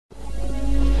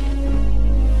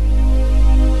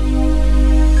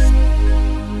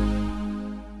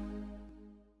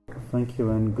Thank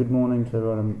you, and good morning to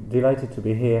everyone. I'm delighted to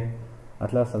be here.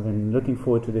 At last, I've been looking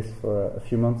forward to this for a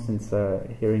few months since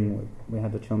hearing we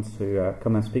had the chance to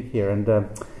come and speak here. And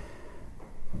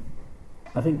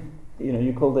I think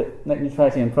you called it net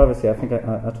neutrality and privacy. I think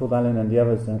I told Alan and the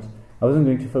others that I wasn't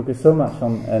going to focus so much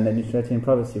on net neutrality and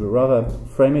privacy, but rather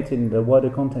frame it in the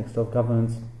wider context of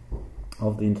governance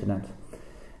of the internet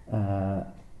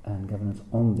and governance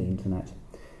on the internet,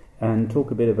 and talk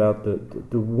a bit about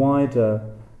the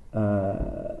wider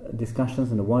discussions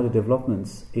and the wider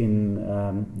developments in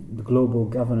the global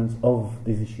governance of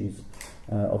these issues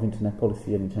of internet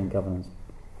policy and internet governance.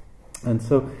 And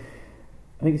so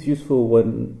I think it's useful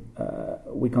when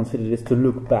we consider this to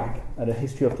look back at the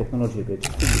history of technology a bit,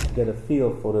 to get a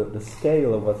feel for the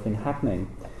scale of what's been happening.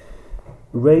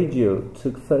 Radio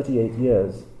took 38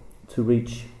 years to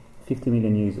reach 50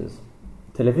 million users.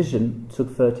 Television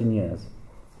took 13 years.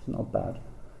 It's not bad.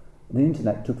 The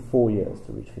internet took 4 years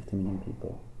to reach 50 million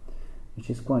people, which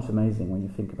is quite amazing when you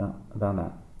think about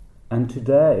that. And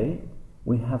today,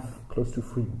 we have close to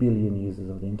 3 billion users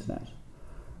of the internet.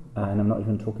 And I'm not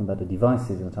even talking about the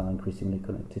devices that are increasingly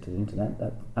connected to the internet.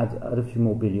 That add a few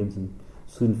more billions, and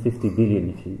soon 50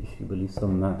 billion if you believe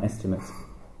some estimates.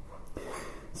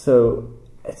 So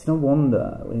it's no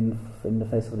wonder in the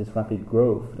face of this rapid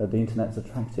growth that the internet's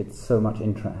attracted so much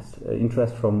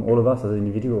interest from all of us as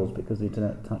individuals, because the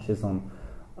internet touches on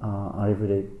our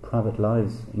everyday private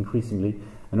lives increasingly,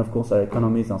 and of course our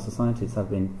economies, our societies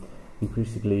have been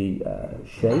increasingly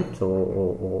shaped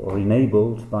or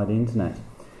enabled by the internet.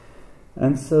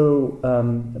 And so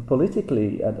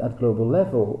politically at global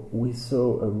level we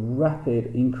saw a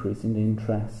rapid increase in the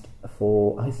interest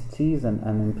for ICTs and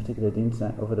in particular the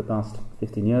internet over the past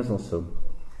 15 years or so.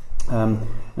 And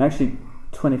actually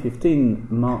 2015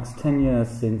 marks 10 years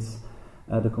since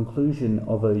the conclusion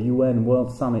of a UN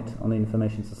World Summit on the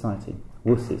Information Society,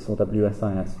 WSIS or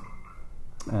WSIS.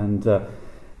 And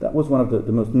that was one of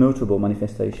the most notable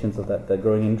manifestations of that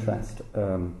growing interest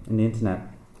in the internet.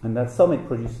 And that summit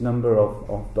produced a number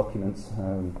of documents,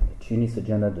 the Tunis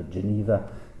Agenda, the Geneva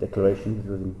Declaration, which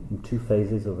was in 2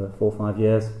 phases over 4 or 5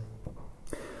 years,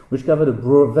 which covered a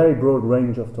very broad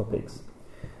range of topics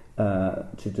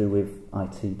to do with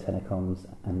IT, telecoms,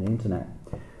 and the internet.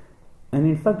 And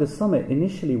in fact, the summit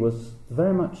initially was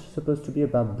very much supposed to be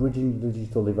about bridging the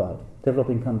digital divide,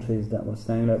 developing countries that were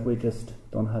saying that we just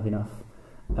don't have enough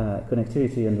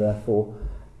connectivity, and therefore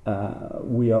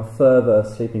we are further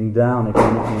slipping down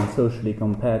economically and socially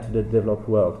compared to the developed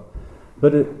world.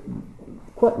 But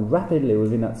quite rapidly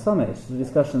within that summit, the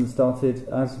discussion started,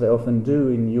 as they often do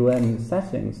in UN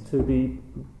settings, to be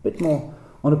a bit more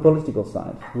on the political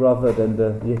side rather than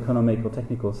the economic or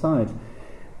technical side.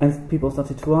 And people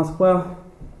started to ask, well,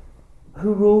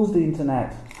 who rules the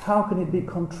internet? How can it be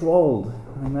controlled?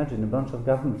 I imagine a bunch of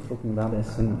governments talking about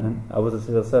this, and I was a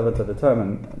civil servant at the time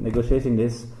and negotiating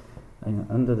this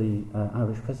under the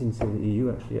Irish presidency of the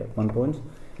EU, actually, at one point.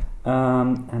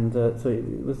 So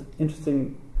it was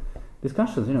interesting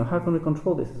discussions, how can we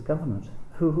control this as government?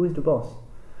 Who is the boss?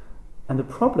 And the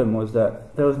problem was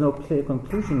that there was no clear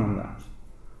conclusion on that.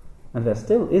 And there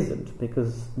still isn't,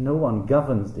 because no one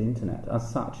governs the internet as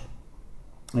such.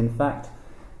 In fact,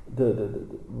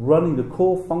 running the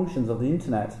core functions of the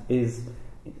internet is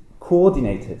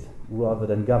coordinated rather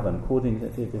than governed.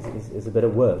 Coordinated is a better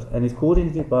word. And it's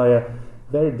coordinated by a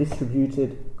very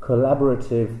distributed,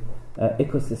 collaborative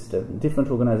ecosystem, different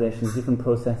organizations, different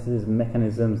processes,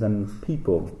 mechanisms, and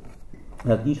people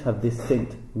that each have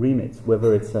distinct remits,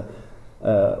 whether it's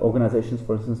organizations,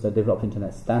 for instance, that develop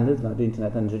internet standards, like the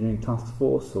Internet Engineering Task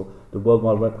Force, or the World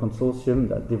Wide Web Consortium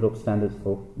that develops standards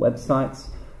for websites,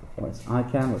 or it's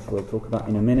ICANN, which we'll talk about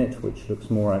in a minute, which looks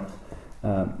more at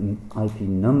IP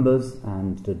numbers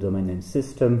and the domain name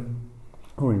system,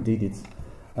 or indeed it's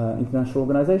international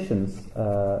organizations,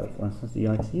 for instance the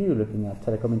ITU looking at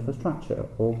telecom infrastructure,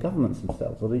 or governments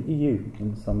themselves, or the EU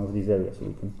in some of these areas. So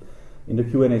we can, in the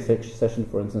Q&A session,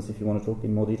 for instance, if you want to talk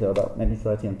in more detail about net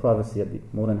neutrality and privacy, I'd be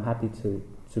more than happy to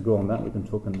go on that. We can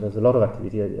talk, and there's a lot of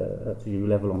activity at EU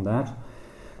level on that.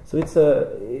 So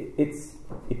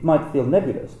it might feel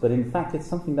nebulous, but in fact it's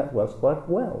something that works quite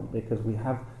well, because we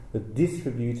have a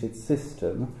distributed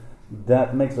system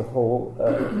that makes the whole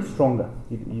stronger.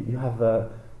 You have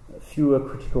fewer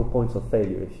critical points of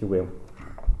failure, if you will.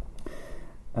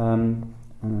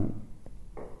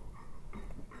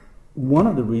 One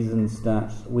of the reasons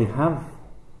that we have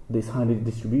this highly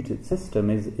distributed system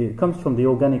is it comes from the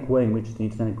organic way in which the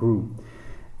internet grew,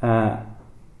 and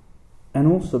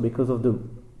also because of the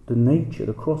nature,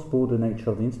 the cross-border nature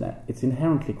of the internet. It's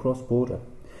inherently cross-border.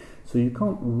 So you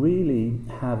can't really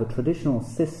have a traditional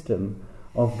system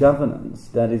of governance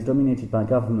that is dominated by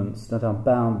governments that are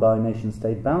bound by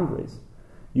nation-state boundaries.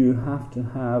 You have to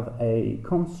have a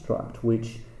construct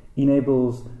which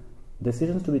enables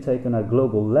decisions to be taken at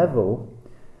global level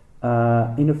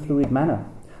in a fluid manner.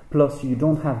 Plus, you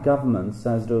don't have governments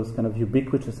as those kind of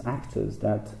ubiquitous actors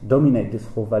that dominate this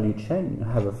whole value chain. You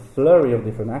have a flurry of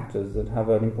different actors that have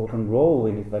an important role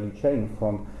in this value chain,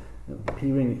 from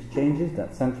peering exchanges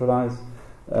that centralize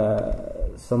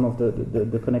some of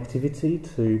the connectivity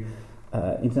to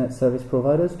internet service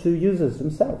providers to users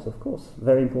themselves, of course.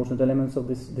 Very important elements of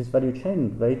this value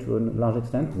chain. Very, to a large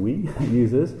extent, we,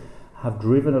 users, have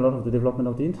driven a lot of the development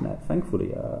of the internet,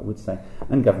 thankfully, I would say.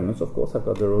 And governments, of course, have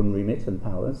got their own remit and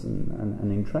powers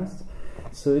and interests.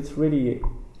 So it's really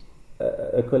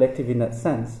a collective in that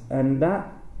sense. And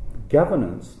that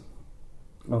governance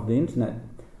of the internet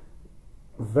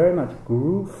very much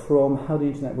grew from how the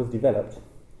internet was developed,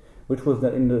 which was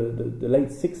that in the late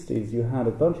 60s you had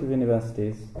a bunch of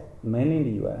universities, mainly in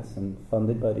the US, and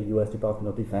funded by the US Department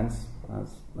of Defense,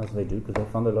 as they do, because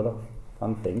they fund a lot of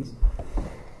fun things.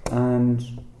 And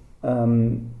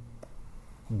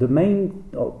the main,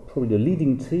 or probably the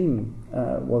leading team,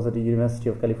 was at the University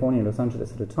of California in Los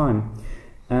Angeles at the time,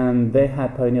 and they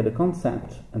had pioneered the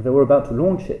concept, and they were about to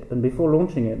launch it. And before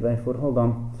launching it, they thought, hold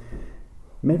on,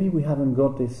 maybe we haven't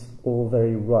got this all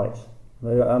very right.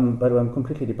 By the way, I'm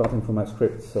completely departing from my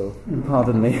script, so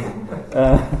pardon me.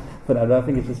 But I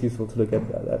think it's just useful to look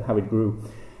at how it grew.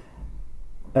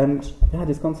 And they had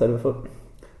this concept. I thought,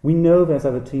 we know there's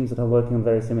other teams that are working on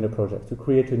very similar projects to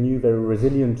create a new, very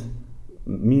resilient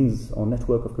means or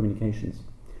network of communications.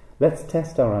 Let's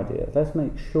test our ideas. Let's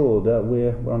make sure that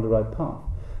we're on the right path.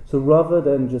 So rather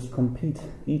than just compete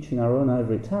each in our own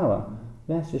ivory tower,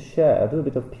 let's just share, do a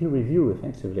bit of peer review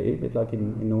effectively, a bit like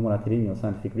in normal academia or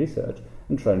scientific research,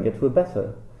 and try and get to a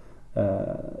better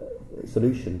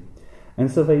solution. And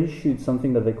so they issued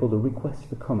something that they called a request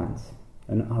for comments,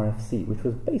 an RFC, which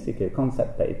was basically a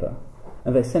concept paper.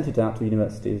 And they sent it out to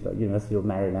universities like University of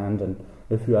Maryland and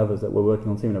a few others that were working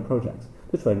on similar projects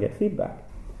to try and get feedback.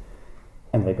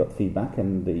 And they got feedback,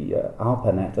 and the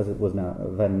ARPANET, as it was now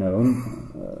then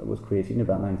known, was created in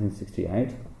about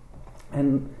 1968.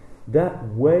 And that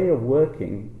way of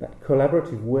working, that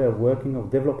collaborative way of working, of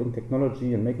developing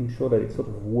technology and making sure that it sort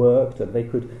of worked, that they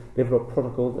could develop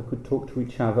protocols that could talk to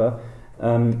each other,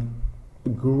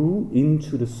 grew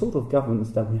into the sort of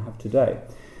governance that we have today.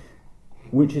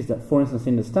 Which is that, for instance,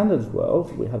 in the standards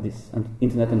world, we have this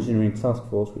Internet Engineering Task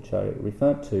Force, which I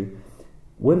referred to.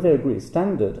 When they agree a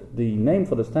standard, the name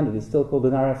for the standard is still called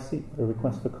an RFC, a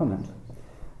request for comment,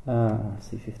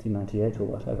 RFC 1598 or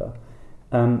whatever.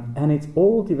 And it's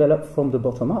all developed from the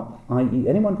bottom up, i.e.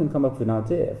 anyone can come up with an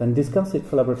idea, then discuss it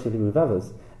collaboratively with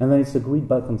others, and then it's agreed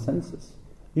by consensus.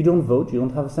 You don't vote, you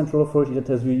don't have a central authority that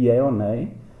tells you yay or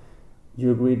nay.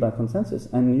 You agree by consensus,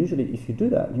 and usually if you do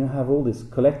that, you have all this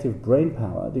collective brain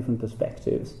power, different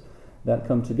perspectives that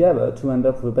come together to end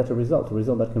up with a better result, a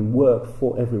result that can work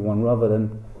for everyone rather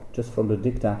than just from the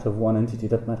diktat of one entity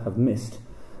that might have missed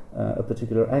a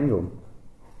particular angle.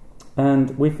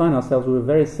 And we find ourselves with a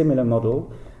very similar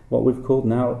model, what we've called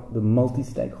now the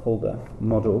multi-stakeholder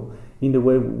model, in the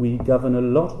way we govern a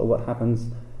lot of what happens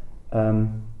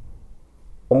on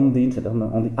the internet,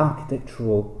 on the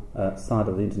architectural side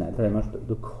of the internet, very much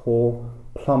the core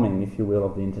plumbing, if you will,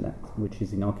 of the internet, which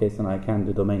is in our case, and ICANN,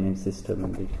 the domain name system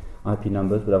and the IP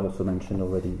numbers, but I've also mentioned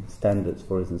already standards,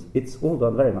 for instance. It's all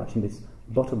done very much in this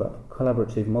bottom-up,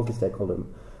 collaborative, multi-stakeholder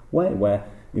way, where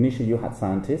initially you had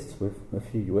scientists with a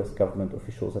few US government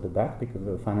officials at the back because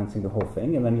they were financing the whole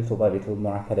thing, and then little by little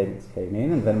more academics came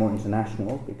in, and then more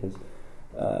international because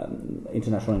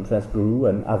international interest grew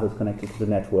and others connected to the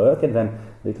network, and then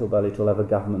little by little other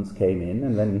governments came in,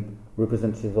 and then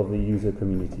representatives of the user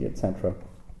community, etc.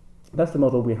 That's the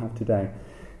model we have today.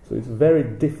 So it's a very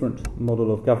different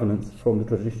model of governance from the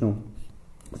traditional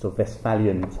sort of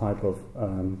Westphalian type of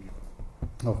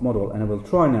model. And I will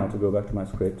try now to go back to my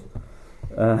script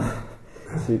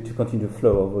to continue the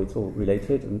flow, although it's all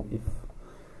related. And if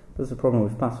there's a problem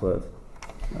with passwords,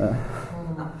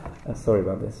 sorry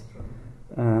about this.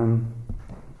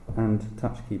 And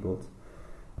touch keyboards.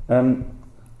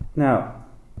 Now,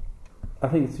 I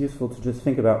think it's useful to just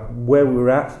think about where we're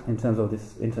at in terms of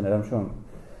this internet, I'm sure.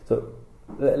 So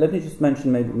let me just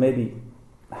mention maybe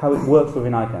how it works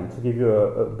within ICANN, to give you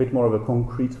a bit more of a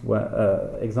concrete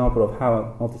example of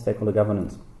how multi-stakeholder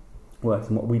governance works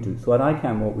and what we do. So at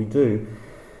ICANN, what we do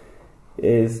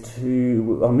is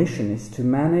our mission is to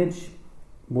manage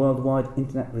worldwide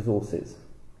internet resources.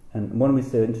 And when we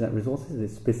say internet resources,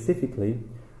 it's specifically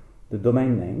the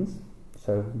domain names,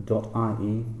 so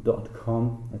 .ie,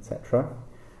 .com, etc.,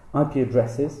 IP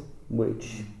addresses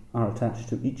which are attached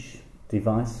to each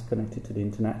device connected to the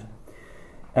internet,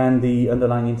 and the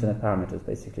underlying internet parameters,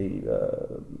 basically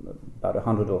about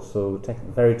 100 or so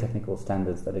very technical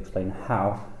standards that explain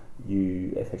how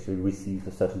you effectively receive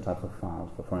a certain type of file.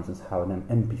 For instance, how an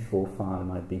MP4 file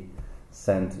might be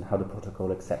sent and how the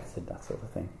protocol accepts it, that sort of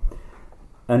thing.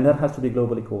 And that has to be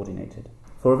globally coordinated.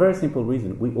 For a very simple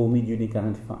reason, we all need unique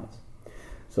identifiers.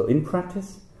 So in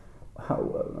practice,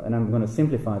 and I'm going to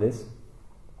simplify this,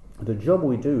 the job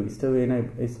we do is to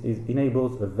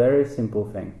enables a very simple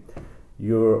thing.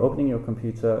 You're opening your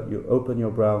computer, you open your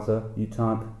browser, you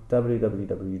type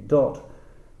www.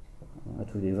 I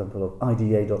took the example of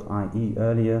IDA.IE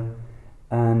earlier,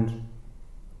 and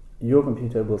your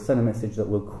computer will send a message that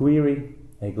will query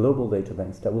a global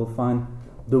database that will find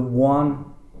the one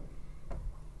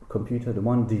computer, the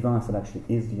one device that actually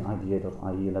is the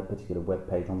IDA.IE in that particular web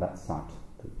page on that site,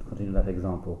 to continue that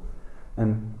example.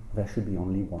 And there should be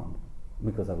only one,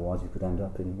 because otherwise you could end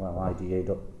up in,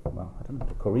 IDA. I don't know,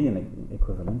 the Korean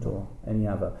equivalent or any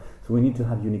other. So we need to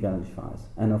have unique identifiers.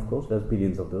 And of course, there's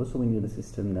billions of those, so we need a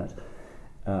system that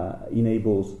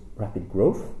enables rapid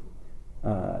growth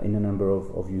in a number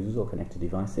of users or connected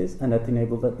devices, and that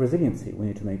enables that resiliency. We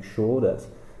need to make sure that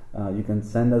you can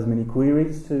send as many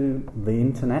queries to the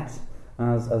internet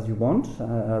as you want,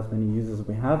 as many users as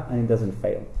we have, and it doesn't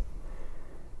fail.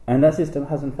 And that system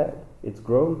hasn't failed. It's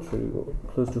grown to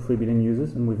close to 3 billion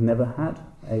users, and we've never had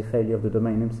a failure of the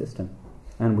domain name system.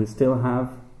 And we still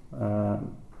have,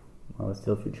 there's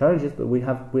still a few challenges, but we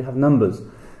have numbers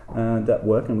that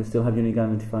work, and we still have unique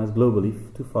identifiers globally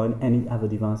to find any other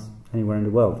device anywhere in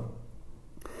the world.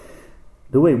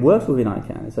 The way it works within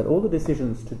ICANN is that all the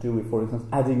decisions to do with, for instance,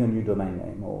 adding a new domain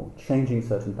name or changing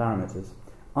certain parameters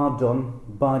are done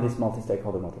by this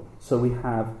multi-stakeholder model. So we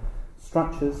have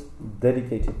structures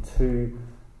dedicated to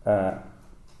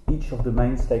each of the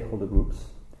main stakeholder groups,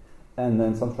 and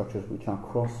then some structures which are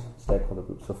cross-stakeholder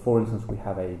groups. So for instance, we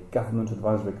have a government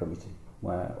advisory committee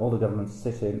where all the governments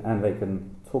sit in and they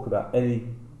can talk about any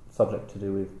subject to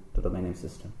do with the domain name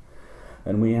system.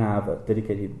 And we have a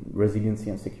dedicated resiliency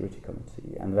and security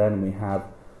committee, and then we have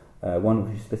one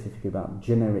which is specific about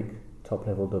generic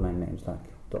top-level domain names like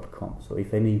 .com. So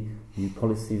if any new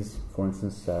policies, for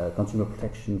instance, consumer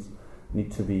protections, need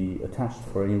to be attached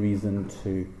for any reason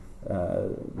to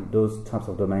those types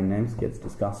of domain names, gets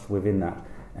discussed within that.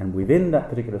 And within that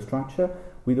particular structure,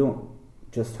 we don't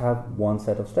just have one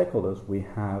set of stakeholders. We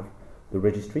have the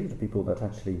registry, the people that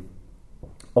actually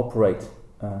operate,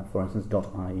 for instance,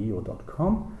 .ie or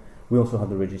 .com. We also have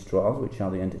the registrars, which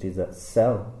are the entities that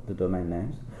sell the domain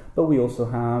names. But we also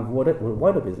have a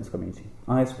wider business community,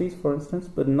 ISPs, for instance,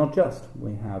 but not just.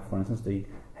 We have, for instance, the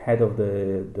head of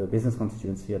the business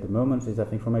constituency at the moment is, I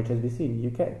think, from HSBC in the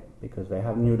UK, because they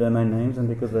have new domain names and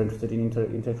because they're interested in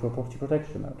intellectual property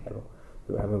protection at that level.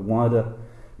 So we have a wider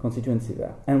constituency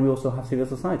there. And we also have civil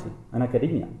society and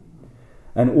academia.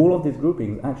 And all of these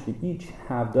groupings actually each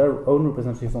have their own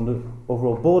representatives on the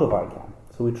overall board of ICANN.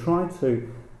 So we try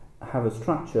to have a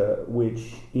structure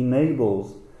which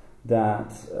enables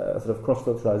that sort of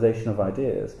cross-fertilization of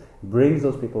ideas, brings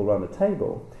those people around the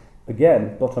table.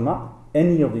 Again, bottom up,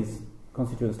 any of these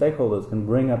constituent stakeholders can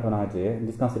bring up an idea and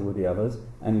discuss it with the others,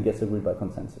 and it gets agreed by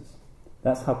consensus.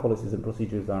 That's how policies and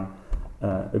procedures are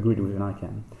agreed within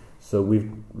ICANN. So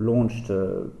we've launched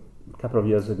a couple of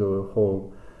years ago a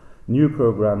whole new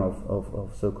program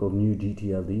of so-called new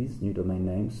GTLDs, new domain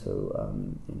names. So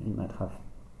you might have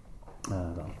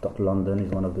 .London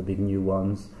is one of the big new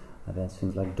ones. There's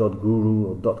things like .guru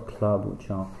or .club, which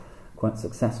are quite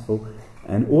successful.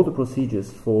 And all the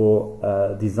procedures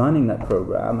for designing that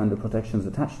program and the protections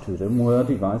attached to them were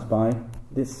devised by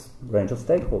this range of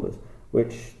stakeholders,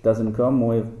 which doesn't come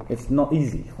with, it's not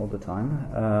easy all the time.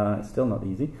 It's still not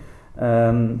easy.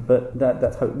 But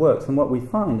that's how it works. And what we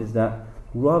find is that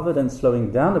rather than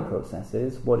slowing down the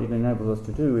processes, what it enables us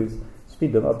to do is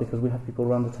speed them up, because we have people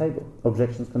around the table.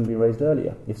 Objections can be raised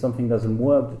earlier. If something doesn't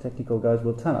work, the technical guys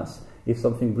will tell us. If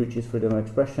something breaches freedom of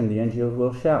expression, the NGOs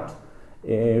will shout.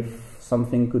 If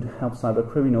something could help cyber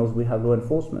criminals, we have law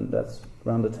enforcement that's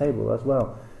around the table as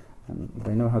well. And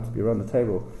they know how to be around the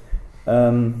table.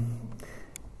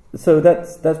 So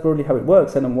that's broadly how it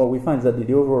works. And what we find is that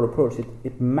the overall approach,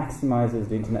 it maximizes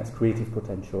the internet's creative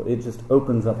potential. It just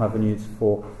opens up avenues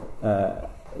for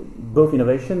both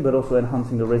innovation, but also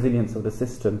enhancing the resilience of the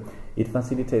system. It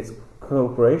facilitates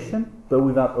cooperation, but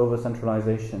without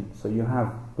over-centralization. So you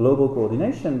have global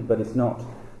coordination, but it's not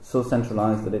so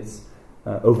centralized that it's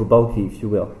over-bulky, if you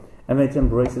will. And it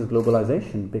embraces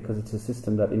globalization, because it's a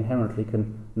system that inherently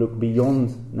can look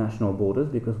beyond national borders,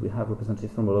 because we have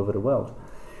representatives from all over the world.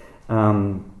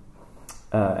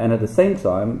 And at the same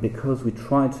time, because we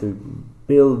try to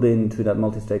build into that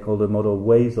multi-stakeholder model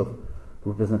ways of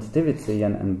representativity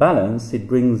and balance, it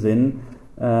brings in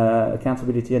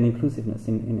accountability and inclusiveness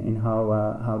in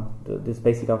how this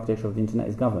basic architecture of the internet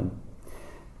is governed.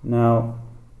 Now,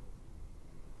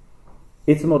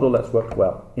 it's a model that's worked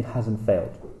well. It hasn't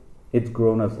failed. It's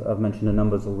grown, as I've mentioned the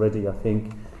numbers already. I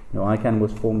think ICANN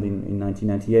was formed in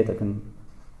 1998. I can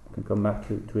come back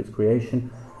to its creation.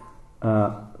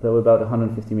 There were about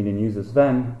 150 million users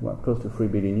then. We're close to 3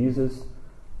 billion users.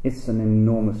 It's an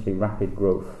enormously rapid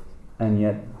growth, and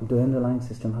yet the underlying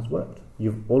system has worked.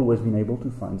 You've always been able to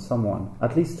find someone,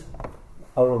 at least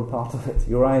our own part of it.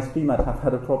 Your ISP might have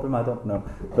had a problem, I don't know.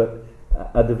 But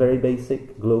at the very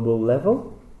basic global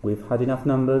level, we've had enough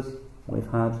numbers, we've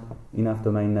had enough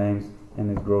domain names, and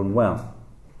it's grown well.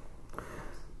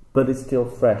 But it's still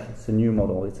fresh. It's a new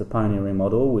model. It's a pioneering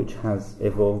model which has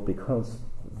evolved because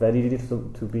they needed it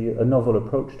to be a novel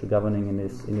approach to governing in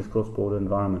this cross-border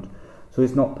environment. So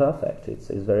it's not perfect. It's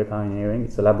very pioneering.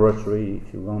 It's a laboratory,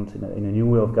 if you want, in a new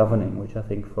way of governing, which I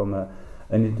think from an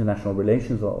international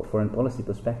relations or foreign policy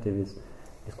perspective is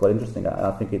quite interesting.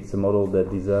 I think it's a model that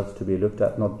deserves to be looked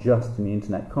at, not just in the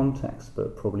internet context,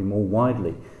 but probably more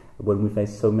widely. When we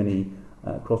face so many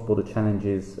cross-border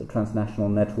challenges, transnational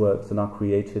networks that are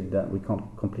created that we can't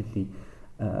completely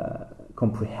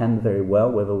comprehend very well,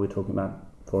 whether we're talking about,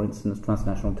 for instance,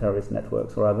 transnational terrorist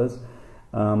networks or others,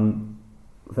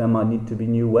 there might need to be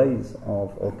new ways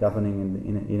of governing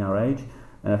in our age,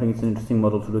 and I think it's an interesting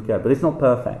model to look at. But it's not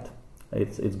perfect.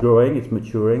 It's growing, it's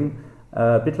maturing,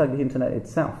 a bit like the internet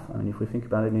itself. I mean, if we think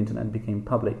about it, the internet became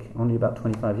public only about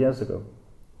 25 years ago,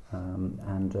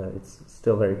 and it's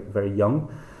still very, very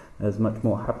young. There's much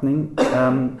more happening,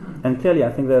 and clearly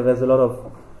I think there's a lot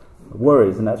of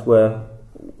worries, and that's where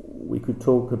we could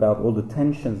talk about all the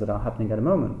tensions that are happening at the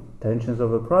moment, tensions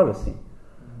over privacy,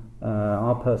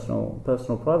 our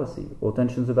personal privacy, or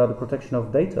tensions about the protection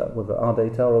of data, whether our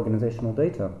data or organizational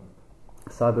data,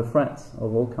 cyber threats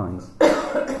of all kinds,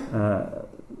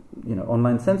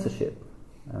 online censorship,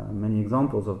 many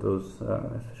examples of those,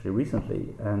 especially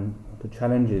recently, and the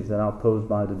challenges that are posed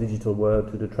by the digital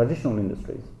world to the traditional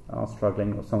industries are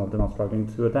struggling, or some of them are struggling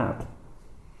to adapt.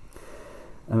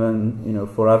 And then,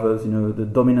 for others, the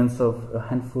dominance of a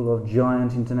handful of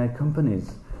giant internet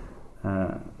companies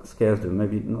scares them.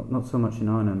 Maybe not so much in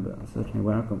Ireland, but certainly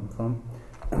where I come from.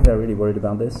 They're really worried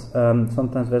about this.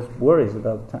 Sometimes there's worries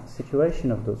about the tax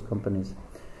situation of those companies,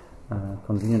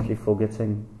 conveniently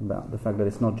forgetting about the fact that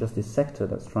it's not just this sector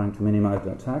that's trying to minimize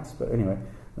their tax, but anyway,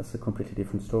 that's a completely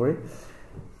different story.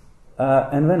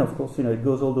 And then, of course, it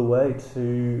goes all the way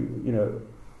to,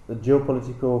 the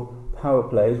geopolitical power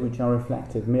plays which are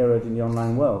reflected, mirrored in the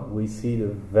online world. We see the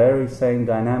very same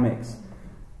dynamics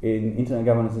in internet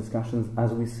governance discussions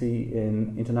as we see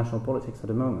in international politics at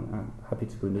the moment. I'm happy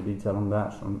to go into detail on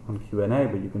that on Q&A,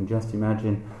 but you can just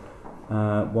imagine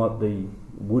what the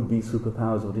would-be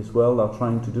superpowers of this world are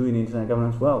trying to do in the internet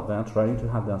governance world. They are trying to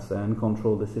have their say and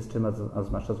control the system as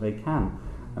much as they can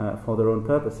for their own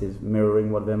purposes,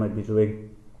 mirroring what they might be doing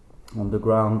on the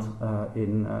ground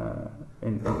in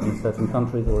certain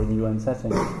countries or in UN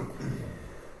settings.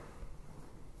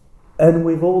 And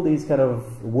with all these kind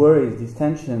of worries, these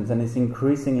tensions, and this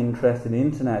increasing interest in the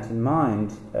internet in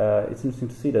mind, it's interesting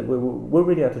to see that we're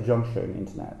really at a juncture in the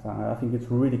internet. I think it's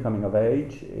really coming of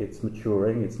age, it's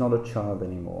maturing, it's not a child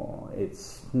anymore,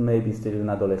 it's maybe still an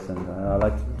adolescent. I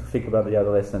like to think about the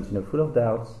adolescent, full of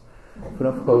doubts, full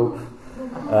of hope,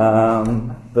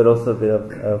 but also a bit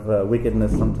of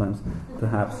wickedness sometimes,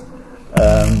 perhaps.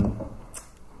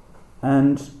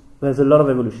 And there's a lot of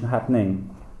evolution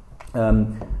happening.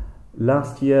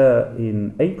 Last year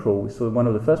in April, we saw one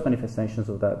of the first manifestations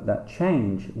of that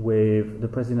change with the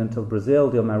president of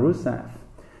Brazil, Dilma Rousseff,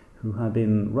 who had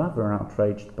been rather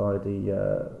outraged by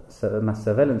the mass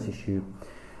surveillance issue,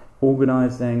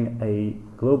 organizing a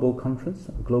global conference,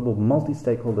 a global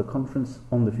multi-stakeholder conference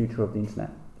on the future of the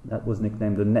internet. That was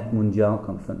nicknamed the Net Mundial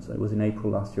Conference. It was in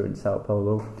April last year in Sao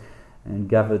Paulo, and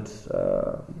gathered,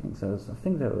 I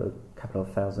think there were a couple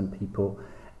of thousand people.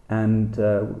 And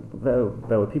there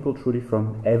were people truly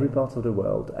from every part of the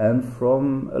world, and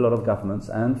from a lot of governments,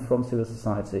 and from civil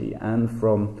society, and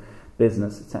from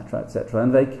business, etc., etc.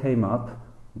 And they came up,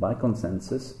 by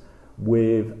consensus,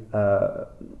 with a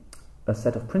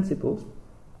set of principles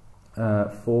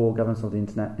for governance of the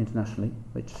internet internationally,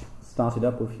 which started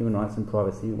up with human rights and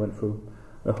privacy, went through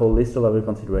a whole list of other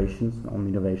considerations on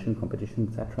innovation, competition,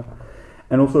 etc.,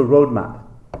 and also a roadmap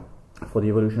for the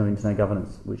evolution of internet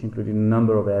governance, which included a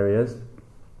number of areas.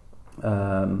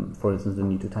 For instance, the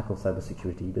need to tackle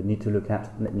cybersecurity, the need to look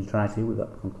at net neutrality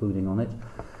without concluding on it,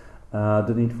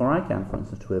 the need for ICANN, for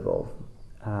instance, to evolve,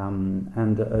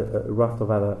 and a raft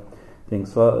of other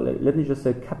things. So let me just say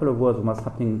a couple of words on what's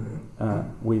happening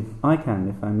with ICANN,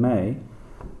 if I may,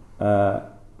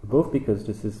 both because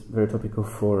this is very topical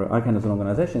for ICANN as an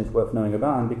organization, it's worth knowing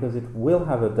about, and because it will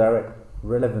have a direct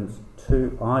relevance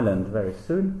to Ireland very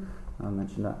soon. I'll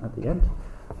mention that at the end.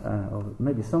 Or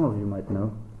maybe some of you might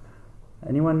know.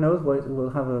 Anyone knows what will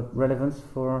have a relevance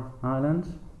for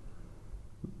Ireland?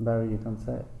 Barry, you can't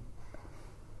say it.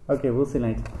 Okay, we'll see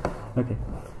later. Okay.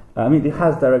 I mean, it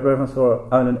has direct relevance for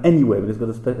Ireland anyway, but it's got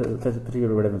a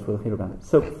particular relevance. We'll hear about it.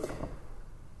 So,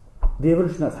 the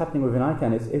evolution that's happening within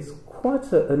ICANN is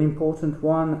quite an important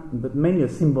one, but mainly a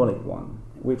symbolic one,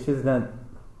 which is that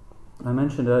I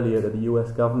mentioned earlier that the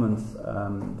US government's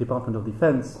Department of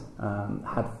Defense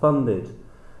had funded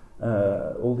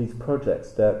all these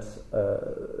projects that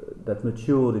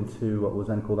matured into what was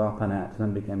then called ARPANET and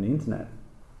then became the Internet.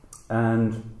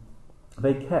 And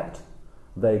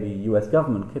the US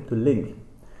government kept a link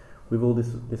with all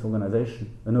this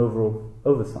organization, an overall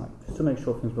oversight, just to make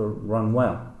sure things were run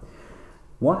well.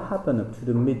 What happened up to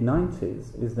the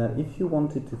mid-90s is that if you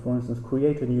wanted to, for instance,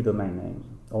 create a new domain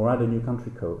name or add a new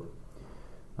country code,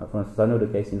 for instance, I know the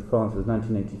case in France, it was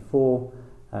 1984,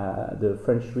 the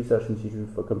French Research Institute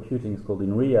for Computing is called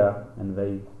INRIA, and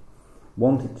they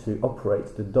wanted to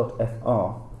operate the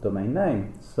 .fr domain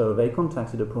name. So they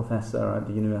contacted a professor at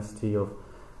the University of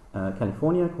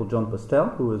California called John Postel,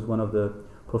 who was one of the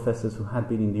professors who had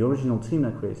been in the original team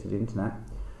that created the Internet.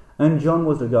 And John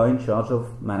was the guy in charge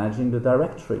of managing the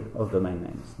directory of domain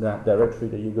names, that directory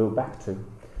that you go back to.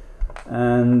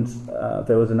 And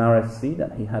there was an RFC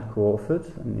that he had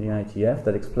co-authored in the IETF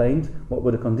that explained what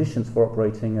were the conditions for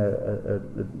operating a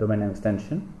domain name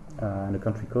extension and a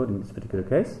country code in this particular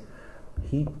case.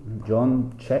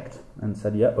 John checked and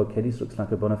said, yeah, okay, this looks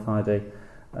like a bona fide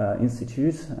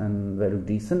institute, and they look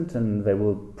decent, and they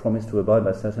will promise to abide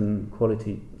by certain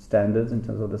quality standards in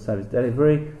terms of the service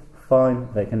delivery. Fine,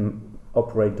 they can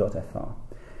operate .fr.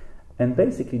 And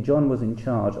basically John was in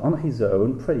charge on his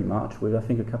own, pretty much, with I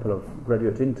think a couple of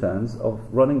graduate interns, of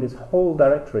running this whole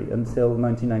directory until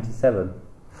 1997,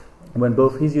 when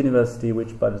both his university,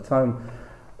 which by the time,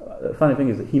 the funny thing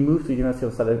is that he moved to the University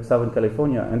of Southern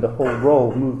California and the whole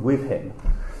role moved with him.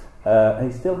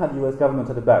 And he still had the US government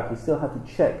at the back. He still had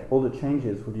to check all the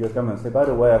changes with the US government. Say, by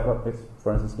the way, I've got this,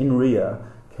 for instance, INRIA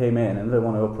came in and they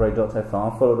want to operate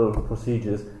 .fr, followed all the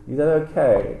procedures. He said,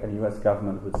 okay, and the US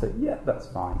government would say, yeah, that's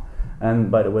fine.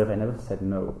 And by the way, they never said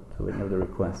no to any of the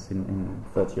requests in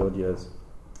 30 odd years.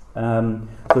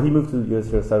 So he moved to the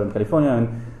University of Southern California,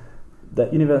 and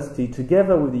that university,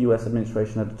 together with the US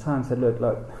administration at the time, said, look,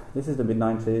 this is the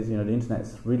mid-90s, the internet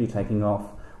is really taking off.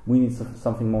 We need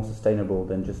something more sustainable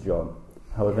than just John,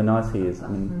 however nice he is. I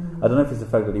mean, I don't know if it's the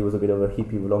fact that he was a bit of a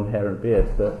hippie with long hair and beard,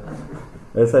 but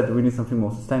they said we need something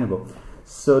more sustainable.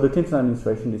 So the Clinton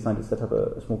administration decided to set up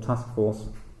a small task force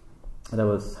that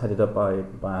was headed up by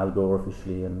Al Gore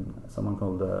officially, and someone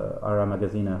called Ira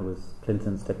Magaziner, who was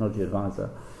Clinton's technology advisor.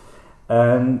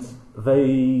 And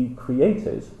they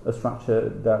created a structure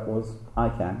that was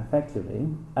ICANN, effectively,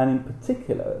 and in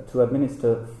particular to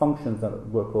administer functions that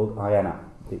were called IANA,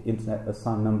 the Internet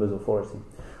Assigned Numbers Authority,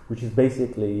 which is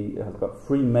basically, has got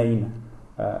three main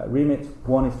remits.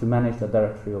 One is to manage the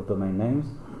directory of domain names.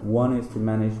 One is to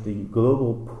manage the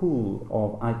global pool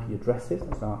of IP addresses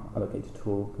that are allocated to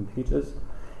all computers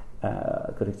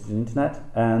connected to the Internet,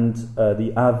 and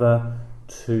the other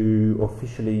to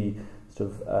officially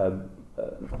sort of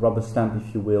rubber stamp,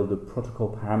 if you will, the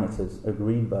protocol parameters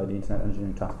agreed by the Internet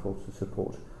Engineering Task Force to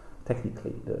support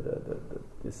technically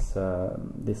this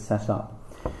setup.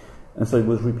 And so it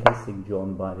was replacing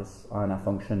John by this IANA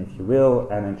function, if you will,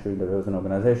 and ensuring that there was an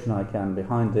organization, ICANN,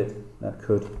 behind it that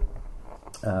could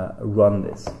run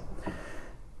this.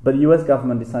 But the US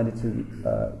government decided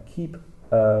to keep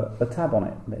a tab on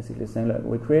it, basically saying, look,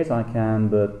 we create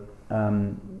ICANN, but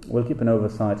we'll keep an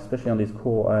oversight, especially on these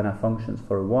core IANA functions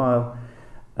for a while,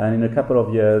 and in a couple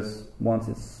of years, once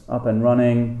it's up and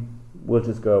running, we'll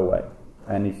just go away.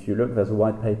 And if you look, there's a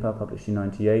white paper published in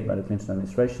 1998 by the Clinton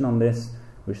administration on this,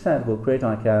 which said we'll create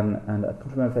ICANN, and I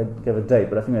can't remember if they gave a date,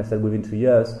 but I think they said within 2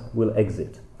 years we'll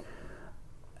exit.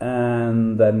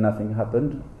 And then nothing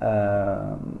happened.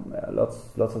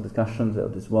 Lots of discussions. There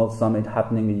was this World Summit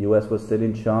happening. The US was still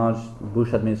in charge.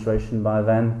 Bush administration by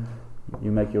then.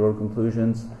 You make your own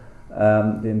conclusions.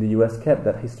 Then the US kept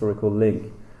that historical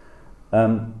link.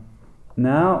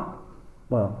 Now,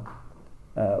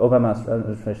 Obama's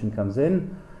administration comes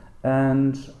in,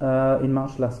 and in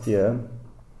March last year,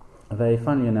 they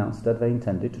finally announced that they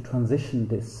intended to transition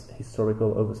this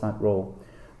historical oversight role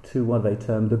to what they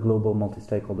term the global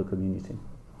multi-stakeholder community.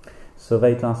 So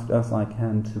they tasked us,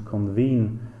 ICANN, to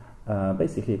convene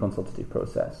basically a consultative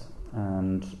process,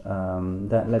 and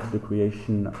that led to the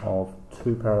creation of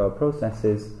 2 parallel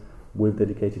processes with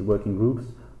dedicated working groups.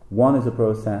 One is a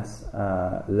process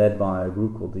led by a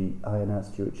group called the INR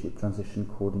Stewardship Transition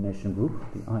Coordination Group,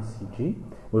 the ICG.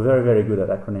 We're very, very good at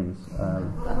acronyms.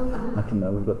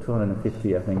 We've got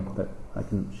 250, I think, that I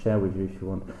can share with you if you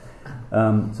want.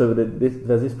 So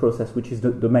there's this process, which is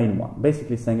the main one,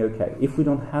 basically saying, okay, if we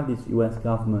don't have this US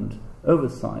government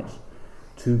oversight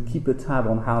to keep a tab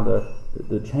on how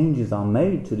the changes are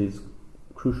made to these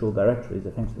crucial directories,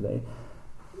 effectively,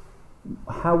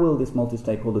 how will this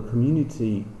multi-stakeholder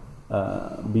community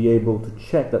be able to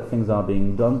check that things are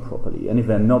being done properly, and if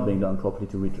they're not being done properly,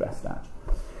 to redress that?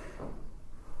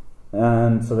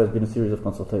 And so there's been a series of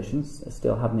consultations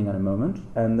still happening at the moment,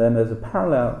 and then there's a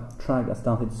parallel track that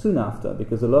started soon after,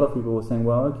 because a lot of people were saying,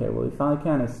 well, okay, well, if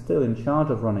ICANN is still in charge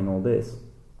of running all this,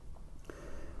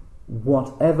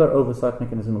 whatever oversight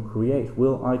mechanism we create,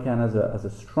 will ICANN as a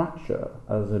structure,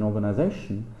 as an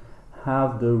organization,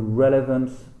 have the relevant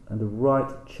and the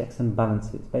right checks and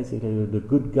balances, basically the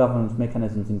good governance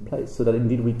mechanisms in place, so that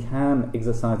indeed we can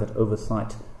exercise that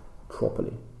oversight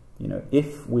properly. You know,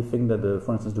 if we think that,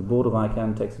 for instance, the board of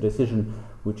ICANN takes a decision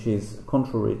which is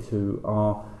contrary to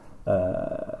our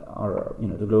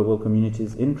the global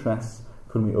community's interests,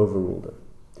 can we overrule them?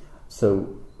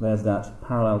 So there's that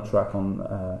parallel track on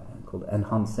called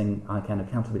Enhancing ICANN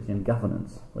Accountability and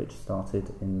Governance, which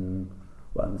started in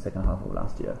the second half of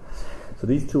last year. So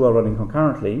these 2 are running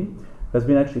concurrently. There's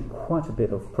been actually quite a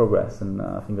bit of progress, and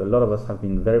I think a lot of us have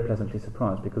been very pleasantly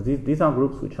surprised, because these are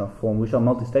groups which are formed, which are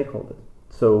multi-stakeholder.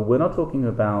 So we're not talking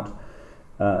about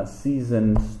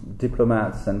seasoned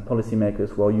diplomats and policymakers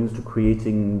who are used to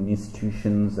creating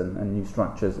institutions and new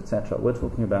structures, etc. We're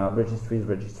talking about registries,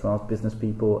 registrars, business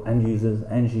people, end users,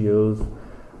 NGOs,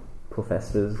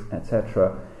 professors,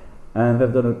 etc. And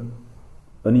they've done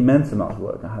an immense amount of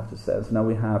work, I have to say. So now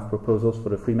we have proposals for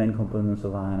the 3 main components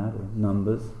of INR: the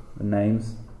numbers, the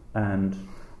names, and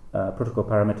protocol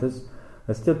parameters.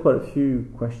 There's still quite a few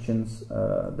questions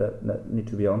that need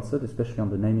to be answered, especially on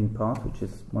the naming part, which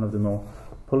is one of the more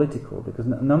political, because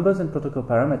numbers and protocol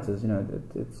parameters,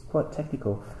 it's quite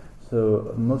technical,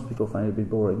 so most people find it a bit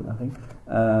boring, I think.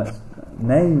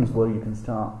 Names, well, you can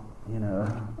start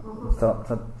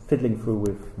fiddling through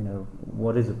with,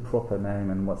 what is a proper name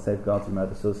and what safeguards you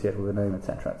might associate with a name,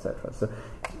 etc., etc. So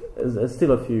there's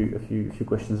still a few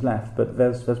questions left, but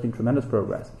there's been tremendous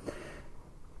progress.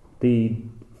 The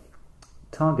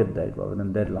target date rather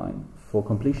than deadline for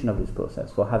completion of this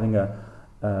process, for having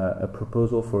a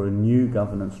proposal for a new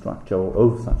governance structure, or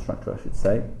oversight structure, I should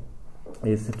say,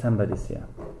 is September this year,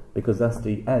 because that's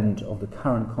the end of the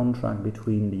current contract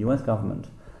between the US government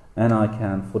and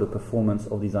ICANN for the performance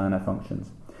of these INR functions.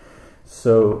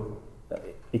 So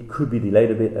it could be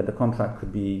delayed a bit, and the contract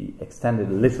could be extended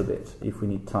a little bit if we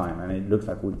need time, and it looks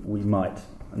like we might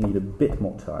need a bit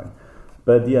more time.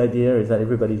 But the idea is that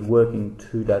everybody's working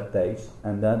to that date,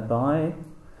 and that by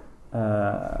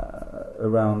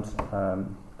around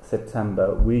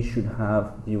September, we should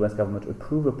have the US government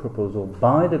approve a proposal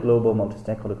by the global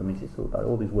multi-stakeholder committee, so by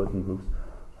all these working groups,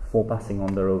 for passing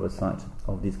on their oversight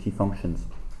of these key functions.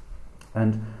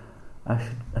 And I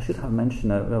should have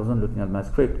mentioned, I wasn't looking at my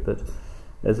script, but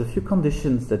there's a few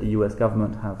conditions that the US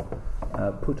government have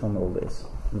put on all this.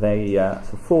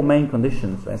 So 4 main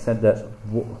conditions. They said that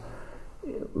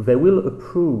they will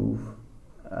approve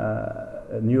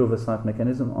a new oversight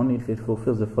mechanism only if it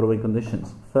fulfills the following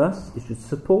conditions. First, it should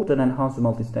support and enhance the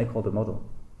multi-stakeholder model.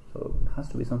 So it has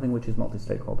to be something which is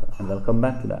multi-stakeholder, and I'll come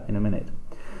back to that in a minute.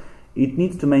 It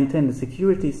needs to maintain the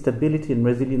security, stability, and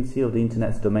resiliency of the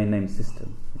Internet's domain name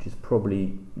system, which is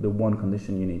probably the one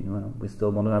condition you need. Well, we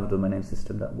still want to have a domain name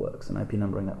system that works, an IP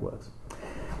numbering that works.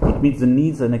 It meets the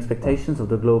needs and expectations of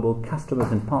the global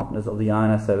customers and partners of the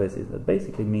INR services. That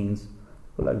basically means,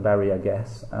 like Barry, I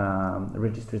guess,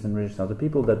 registries and registrars, the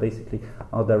people that basically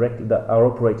that are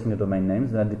operating the domain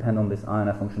names, that depend on this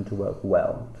INR function to work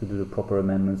well, to do the proper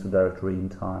amendments of directory in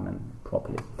time and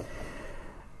properly.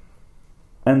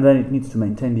 And then it needs to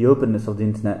maintain the openness of the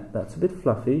Internet. That's a bit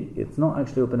fluffy. It's not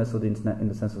actually openness of the Internet in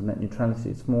the sense of net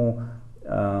neutrality. It's more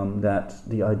that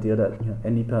the idea that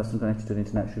any person connected to the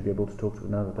Internet should be able to talk to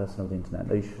another person of the Internet.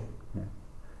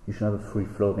 You should have a free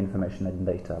flow of information and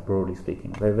data, broadly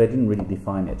speaking. They didn't really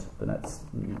define it, but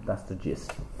that's the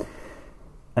gist.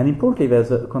 And importantly,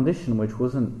 there's a condition which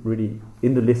wasn't really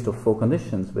in the list of 4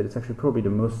 conditions, but it's actually probably the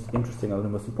most interesting or the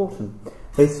most important.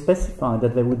 They specified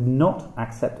that they would not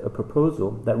accept a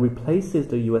proposal that replaces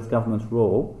the US government's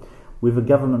role with a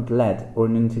government-led or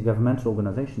an intergovernmental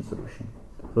organization solution.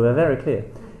 So we're very clear.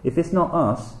 If it's not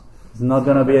us, it's not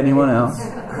going to be anyone else,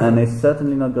 and it's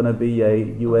certainly not going to be a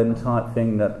UN type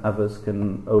thing that others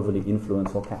can overly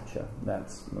influence or capture.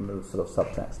 That's the sort of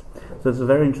subtext. So it's a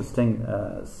very interesting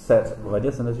set of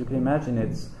ideas, and as you can imagine,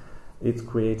 it's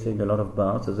creating a lot of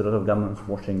buzz. There's a lot of governments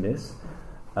watching this.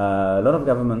 A lot of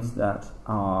governments that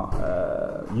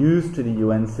are used to the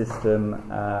UN system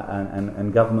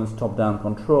and governments' top-down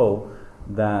control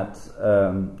that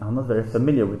are not very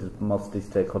familiar with the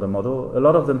multi-stakeholder model. A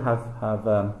lot of them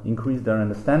have increased their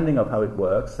understanding of how it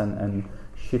works and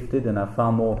shifted and are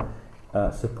far more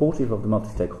supportive of the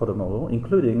multi-stakeholder model,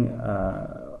 including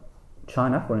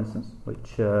China, for instance,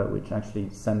 which actually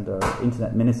sent their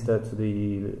internet minister to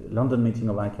the London meeting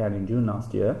of ICANN in June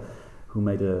last year, who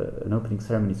made an opening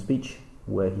ceremony speech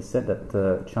where he said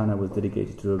that China was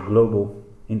dedicated to a global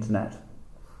internet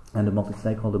and a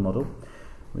multi-stakeholder model,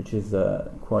 which is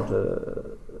quite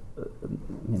an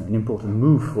important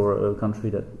move for a country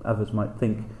that others might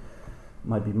think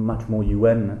might be much more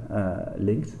UN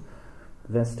linked.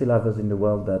 There's still others in the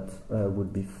world that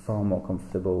would be far more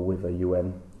comfortable with a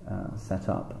UN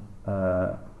setup.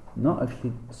 Not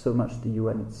actually so much the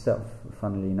UN itself,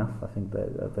 funnily enough. I think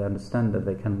they understand that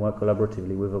they can work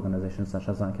collaboratively with organizations such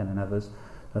as ICANN and others.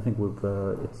 I think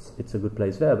it's a good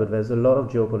place there, but there's a lot of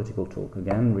geopolitical talk,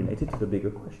 again, related to the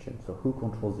bigger question. So who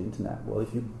controls the internet? Well,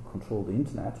 if you control the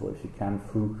internet, or if you can,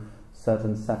 through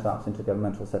certain setups,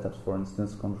 intergovernmental setups, for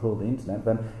instance, control the internet,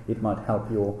 then it might help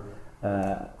your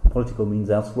political means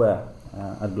elsewhere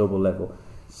at global level.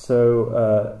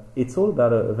 So it's all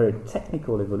about a very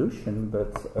technical evolution,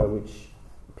 but which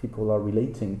people are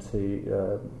relating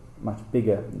to much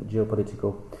bigger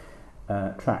geopolitical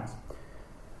tracks.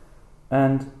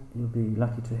 And you'll be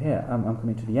lucky to hear, I'm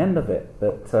coming to the end of it,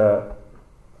 but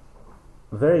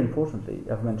very importantly,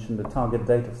 I've mentioned the target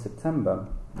date of September,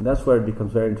 and that's where it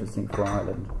becomes very interesting for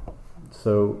Ireland.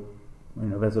 So,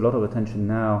 there's a lot of attention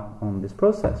now on this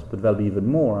process, but there'll be even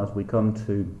more as we come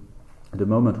to the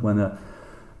moment when a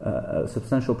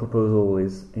substantial proposal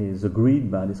is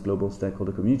agreed by this global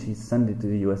stakeholder community, send it to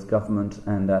the US government,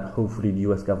 and that hopefully the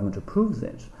US government approves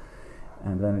it.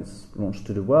 And then it's launched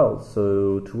to the world.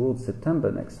 So towards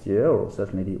September next year, or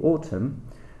certainly the autumn,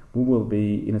 we will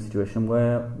be in a situation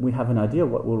where we have an idea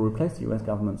what will replace the US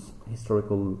government's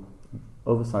historical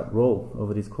oversight role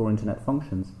over these core internet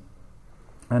functions.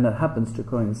 And that happens to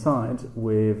coincide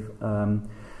with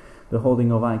the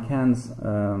holding of ICANN's.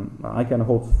 ICANN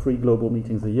holds 3 global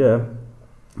meetings a year,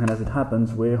 and as it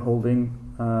happens, we're holding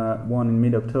one in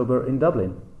mid-October in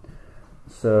Dublin.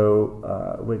 So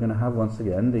we're going to have once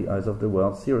again the eyes of the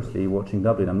world seriously watching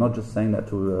Dublin. I'm not just saying that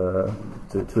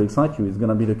to excite you. It's going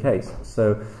to be the case.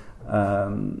 So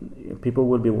people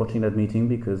will be watching that meeting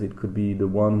because it could be the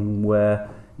one where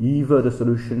either the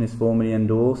solution is formally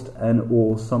endorsed and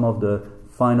or some of the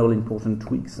final important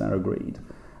tweaks are agreed.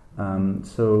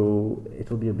 So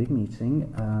it'll be a big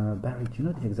meeting. Barry, do you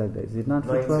know the exact date? Is it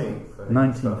 19th?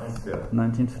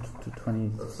 19th to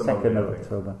 22nd of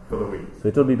October. For the week. So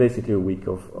it'll be basically a week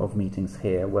of meetings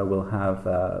here where we'll have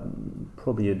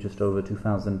probably just over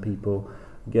 2,000 people,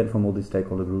 again from all these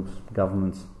stakeholder groups,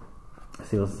 governments,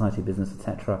 civil society, business,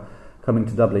 etc., coming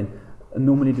to Dublin.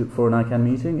 Normally for an ICANN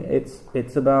meeting,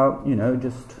 it's about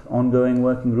just ongoing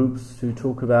working groups to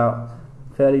talk about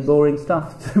fairly boring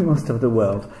stuff to most of the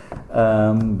world,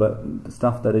 but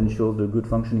stuff that ensures the good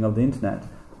functioning of the internet.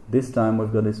 This time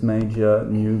we've got this major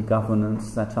new governance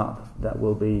set up that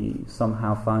will be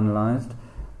somehow finalized.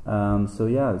 So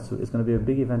it's going to be a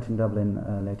big event in Dublin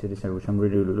later this year, which I'm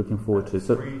really looking forward to.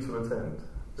 So free to attend.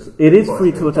 It is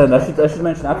free to attend. I should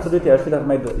mention, absolutely, I should have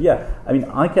made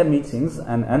ICANN meetings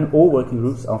and all working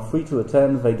groups are free to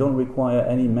attend. They don't require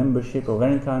any membership of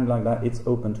any kind like that. It's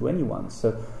open to anyone.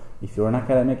 So if you're an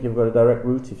academic, you've got a direct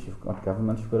route. If you've got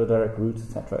government, you've got a direct route,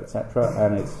 etc.,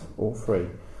 and it's all free.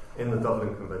 In the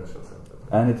Dublin Convention Centre.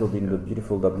 And it will be in the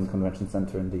beautiful Dublin Convention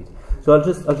Centre, indeed. So I'll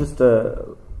just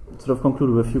sort of conclude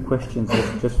with a few questions,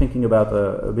 just thinking about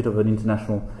a bit of an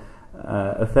international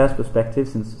affairs perspective,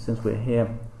 since we're here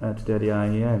today at the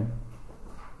IIEA.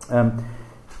 And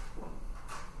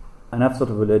I've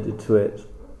sort of alluded to it.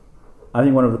 I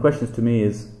think one of the questions to me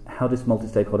is how this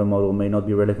multi-stakeholder model may not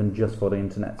be relevant just for the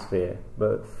internet sphere,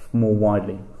 but more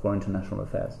widely for international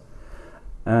affairs.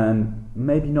 And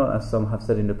maybe not, as some have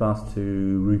said in the past,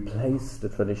 to replace the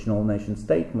traditional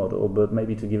nation-state model, but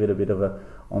maybe to give it a bit of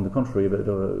on the contrary, a bit of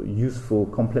a useful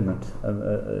complement,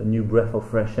 a new breath of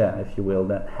fresh air, if you will,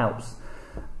 that helps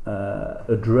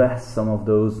address some of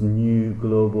those new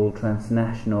global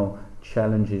transnational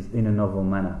challenges in a novel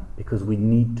manner, because we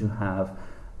need to have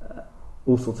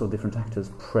all sorts of different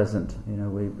actors present.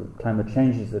 Climate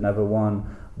change is another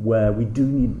one where we do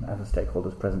need other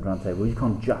stakeholders present around the table. You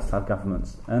can't just have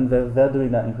governments, and they're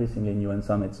doing that increasingly in UN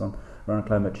summits around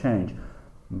climate change.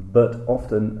 But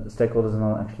often stakeholders are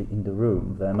not actually in the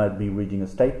room. They might be reading a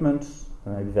statement,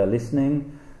 maybe they're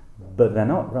listening, but they're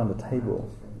not around the table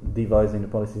devising the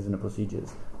policies and the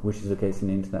procedures, which is the case in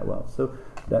the internet world. So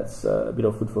that's a bit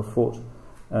of food for thought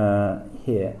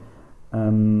here.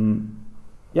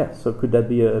 So could that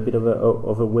be a bit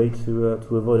of a way to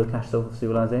avoid a clash of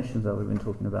civilizations that we've been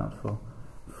talking about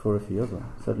for a few years?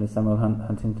 Certainly Samuel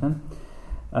Huntington.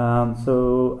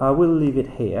 So I will leave it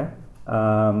here.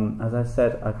 As I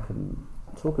said, I can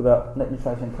talk about net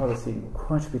neutrality and privacy in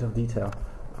quite a bit of detail,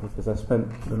 because I spent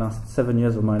the last 7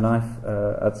 years of my life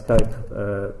at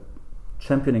Skype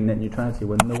championing net neutrality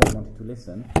when no one wanted to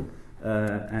listen,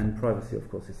 and privacy, of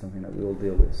course, is something that we all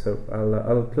deal with. So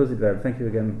I'll close it there. Thank you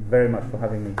again very much for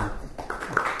having me.